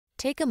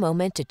Take a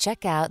moment to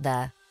check out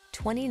the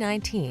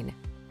 2019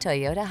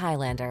 Toyota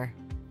Highlander.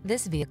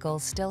 This vehicle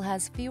still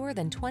has fewer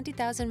than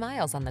 20,000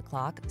 miles on the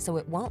clock, so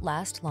it won't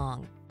last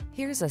long.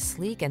 Here's a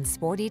sleek and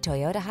sporty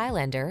Toyota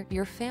Highlander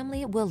your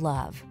family will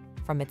love.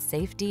 From its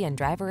safety and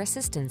driver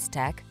assistance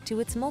tech to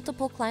its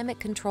multiple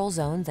climate control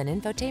zones and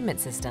infotainment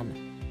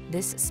system,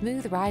 this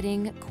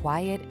smooth-riding,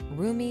 quiet,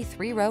 roomy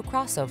 3-row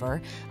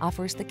crossover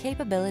offers the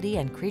capability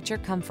and creature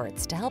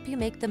comforts to help you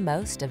make the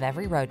most of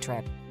every road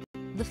trip.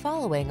 The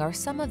following are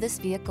some of this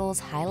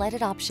vehicle's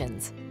highlighted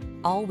options: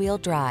 all-wheel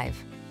drive,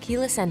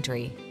 keyless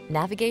entry,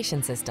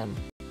 navigation system,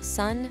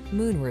 sun,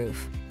 moonroof,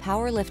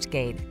 power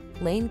liftgate,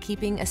 lane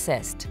keeping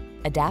assist,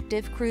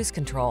 adaptive cruise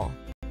control,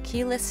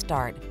 keyless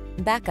start,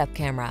 backup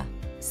camera,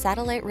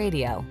 satellite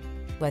radio.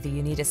 Whether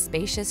you need a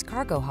spacious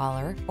cargo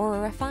hauler or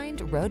a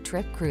refined road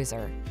trip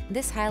cruiser,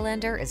 this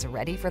Highlander is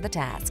ready for the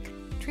task.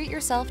 Treat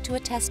yourself to a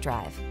test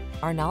drive.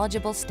 Our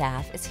knowledgeable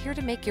staff is here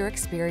to make your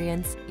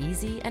experience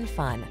easy and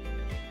fun.